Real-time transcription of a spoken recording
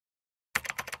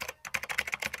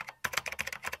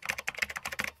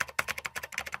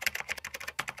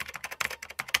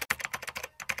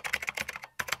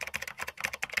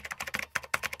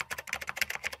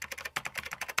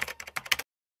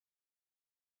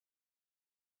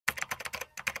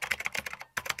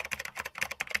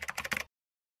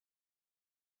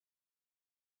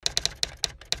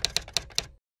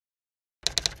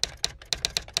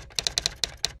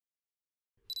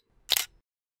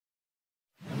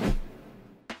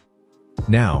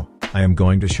Now, I am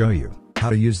going to show you how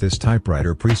to use this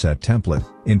typewriter preset template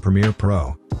in Premiere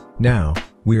Pro. Now,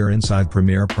 we are inside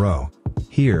Premiere Pro.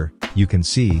 Here, you can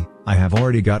see, I have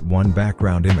already got one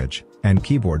background image and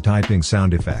keyboard typing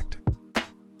sound effect.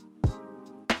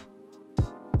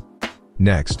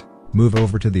 Next, move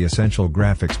over to the Essential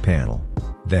Graphics panel.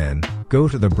 Then, go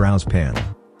to the Browse panel.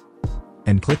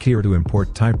 And click here to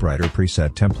import Typewriter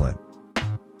preset template.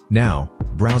 Now,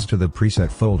 browse to the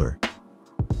preset folder.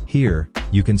 Here,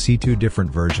 you can see two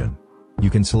different versions. You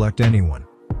can select any one.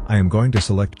 I am going to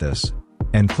select this.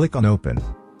 And click on Open.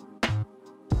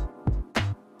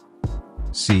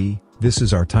 See, this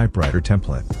is our typewriter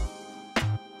template.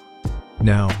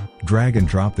 Now, drag and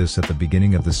drop this at the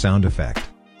beginning of the sound effect.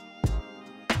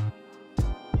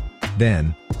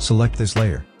 Then, select this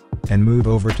layer. And move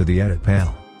over to the Edit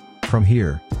panel. From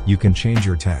here, you can change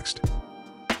your text.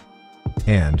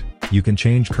 And, you can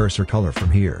change cursor color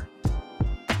from here.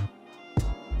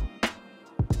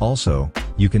 Also,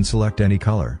 you can select any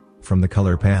color from the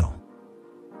Color panel.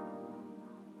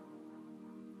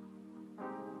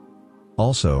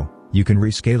 Also, you can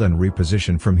rescale and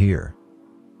reposition from here.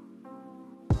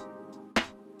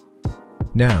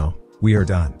 Now, we are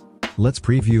done. Let's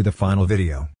preview the final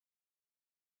video.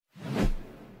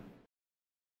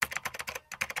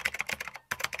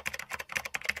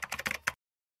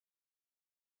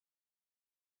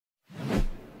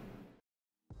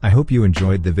 I hope you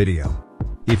enjoyed the video.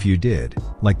 If you did,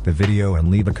 like the video and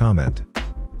leave a comment.